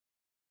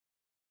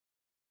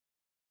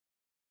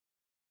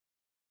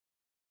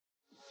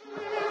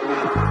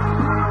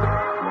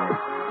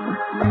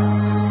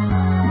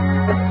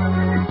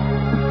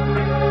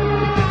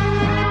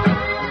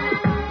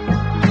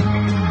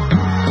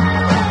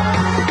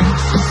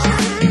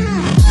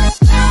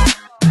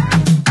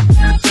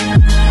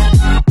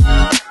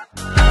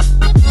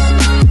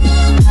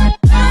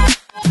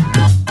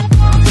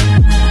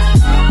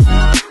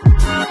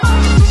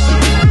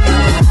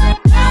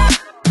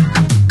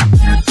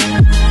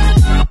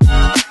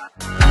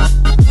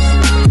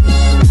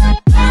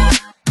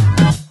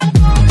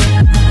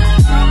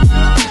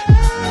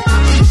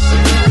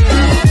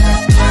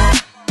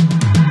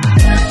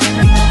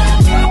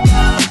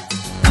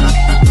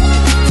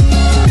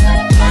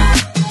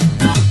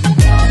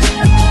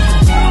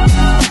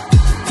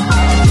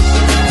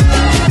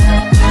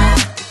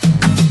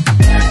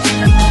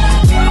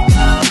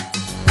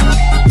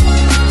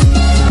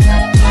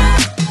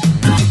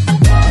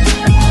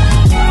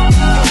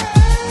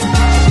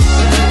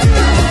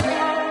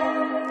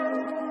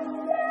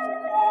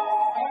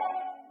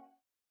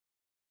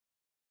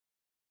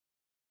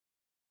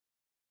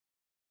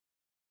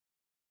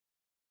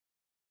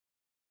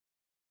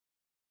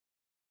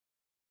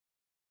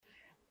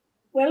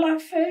Well, I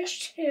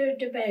first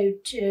heard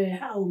about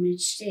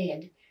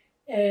Homestead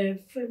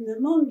from the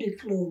Monday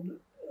Club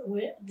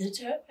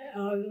that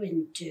I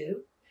went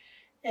to.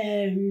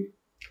 And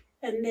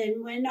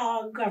then when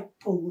I got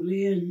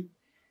poorly and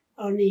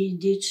I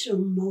needed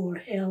some more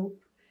help,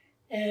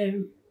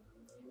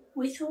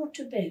 we thought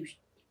about,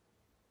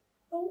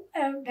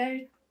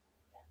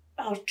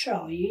 I'll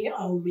try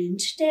home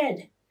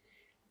instead.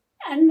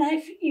 And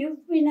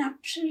you've been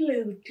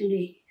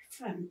absolutely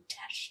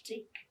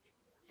fantastic.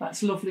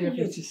 That's lovely of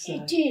you to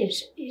say.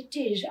 It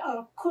is.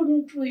 I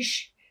couldn't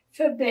wish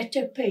for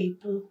better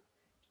people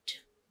to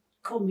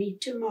coming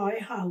to my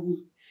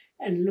home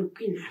and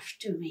looking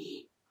after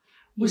me.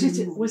 Was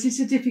it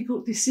a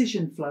difficult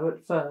decision, Flo,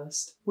 at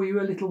first? Were you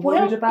a little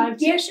worried about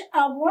it? Yes,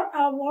 I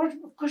was,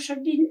 because I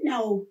didn't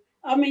know.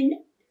 I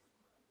mean,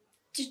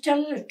 to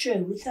tell the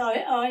truth,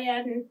 I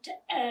hadn't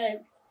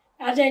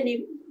had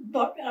any,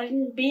 but I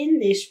hadn't been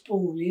this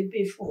poorly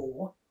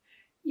before,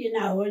 you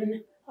know,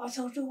 and I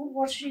thought, oh,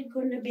 what's it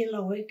going to be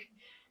like?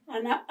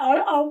 And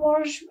I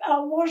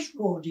was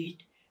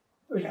worried,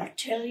 but I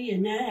tell you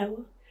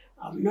now,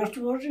 I'm not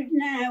worried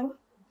now,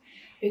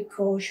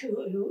 because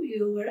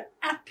you were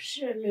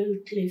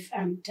absolutely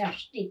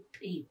fantastic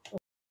people.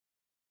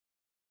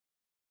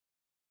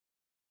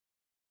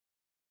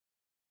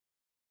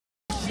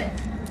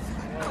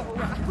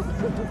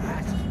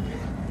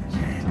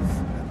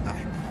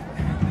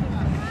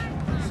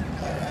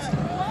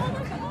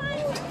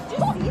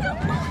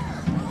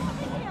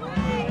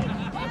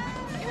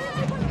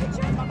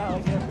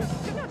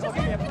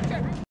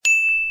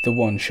 The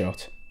one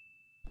shot.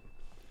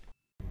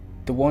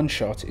 The one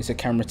shot is a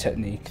camera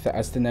technique that,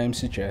 as the name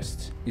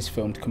suggests, is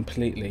filmed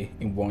completely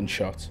in one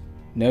shot.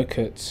 No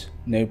cuts,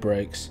 no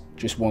breaks,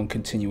 just one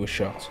continuous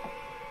shot.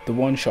 The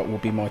one shot will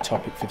be my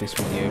topic for this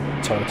video,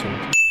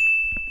 titled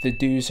The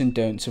Do's and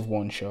Don'ts of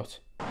One Shot.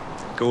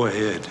 Go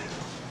ahead,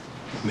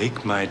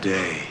 make my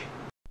day.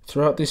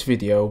 Throughout this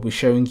video, I'll be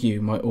showing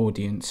you, my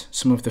audience,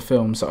 some of the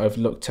films that I've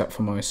looked at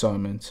for my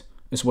assignment,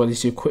 as well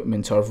as the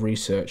equipment I've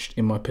researched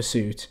in my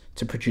pursuit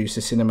to produce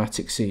a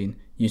cinematic scene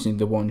using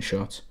the one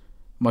shot.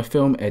 My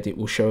film edit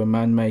will show a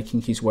man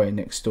making his way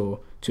next door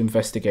to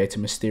investigate a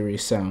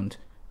mysterious sound,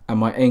 and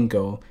my end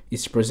goal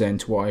is to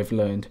present what I've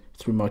learned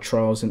through my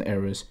trials and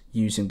errors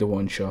using the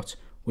one shot,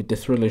 with the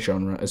thriller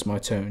genre as my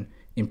tone.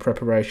 In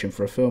preparation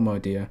for a film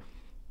idea,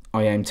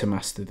 I aim to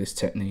master this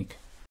technique.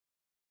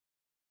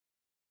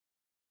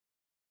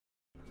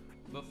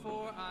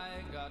 Before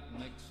I got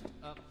mixed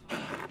up.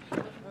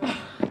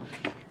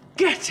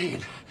 Get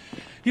in!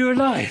 You're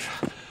alive!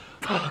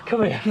 Oh,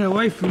 come here. Get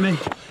away from me.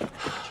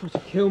 Tried to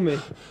kill me.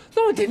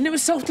 No, I didn't. It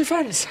was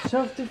self-defense.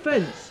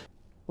 Self-defense?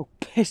 Oh,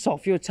 piss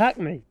off. You attacked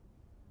me.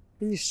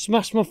 Then you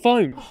smashed my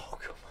phone. Oh,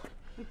 come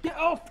on. Get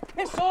off!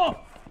 Piss off!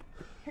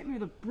 Hit me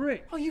with a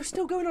brick. Oh, you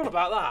still going on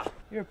about that?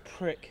 You're a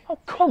prick. Oh,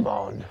 come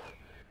on.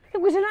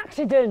 It was an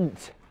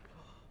accident.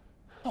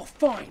 Oh,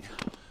 fine.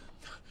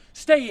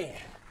 Stay here.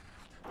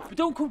 But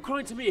don't come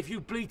crying to me if you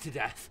bleed to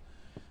death.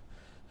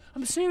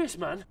 I'm serious,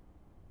 man.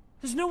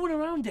 There's no one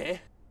around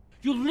here.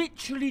 You'll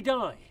literally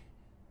die.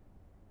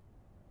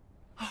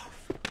 Oh.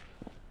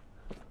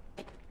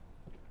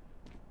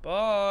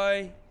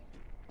 Bye.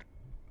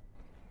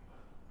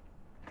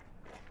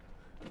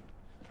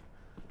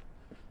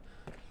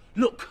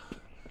 Look,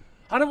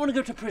 I don't want to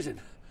go to prison,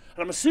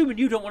 and I'm assuming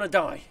you don't want to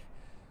die.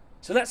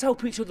 So let's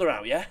help each other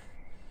out, yeah?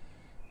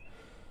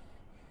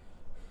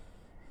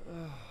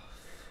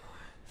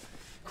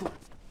 Come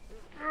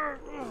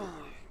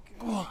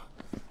on.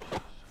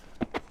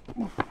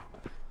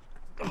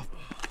 Oh,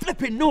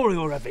 flipping Nori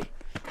already.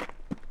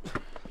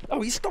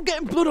 Oh, you stop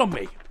getting blood on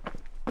me.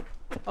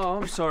 Oh,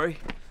 I'm sorry.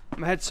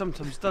 My head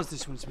sometimes does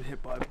this when it's been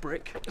hit by a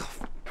brick.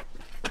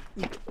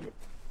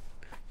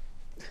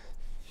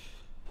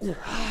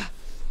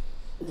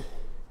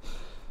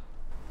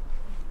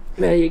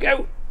 There you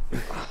go.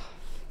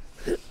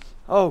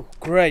 Oh,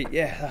 great.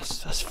 Yeah,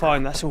 that's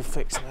fine. That's all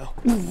fixed now.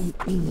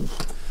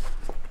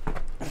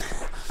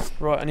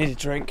 Right, I need a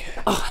drink.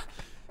 Oh,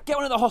 get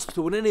one at the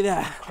hospital. We're nearly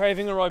there.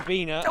 Craving a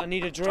Ribena. I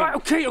need a drink. Right,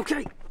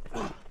 okay.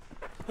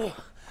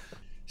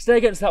 Stay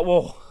against that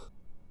wall.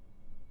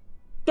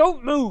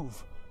 Don't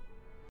move.